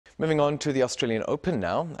Moving on to the Australian Open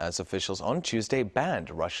now, as officials on Tuesday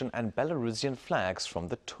banned Russian and Belarusian flags from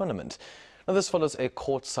the tournament. Now, this follows a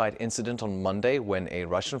courtside incident on Monday when a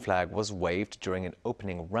Russian flag was waved during an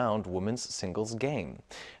opening round women's singles game.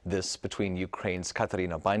 This between Ukraine's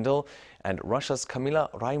Kateryna Baindl and Russia's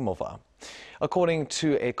Kamilla Rakhimova. According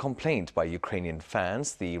to a complaint by Ukrainian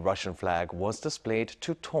fans, the Russian flag was displayed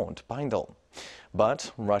to taunt Baindl.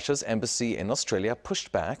 But Russia's embassy in Australia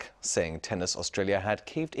pushed back, saying Tennis Australia had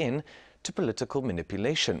caved in to political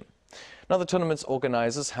manipulation. Now, the tournament's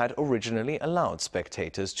organizers had originally allowed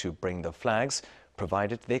spectators to bring the flags,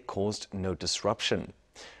 provided they caused no disruption.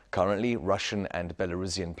 Currently, Russian and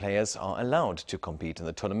Belarusian players are allowed to compete in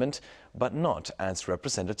the tournament, but not as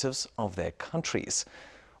representatives of their countries.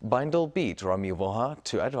 Baindl beat Rakhimova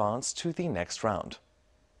to advance to the next round.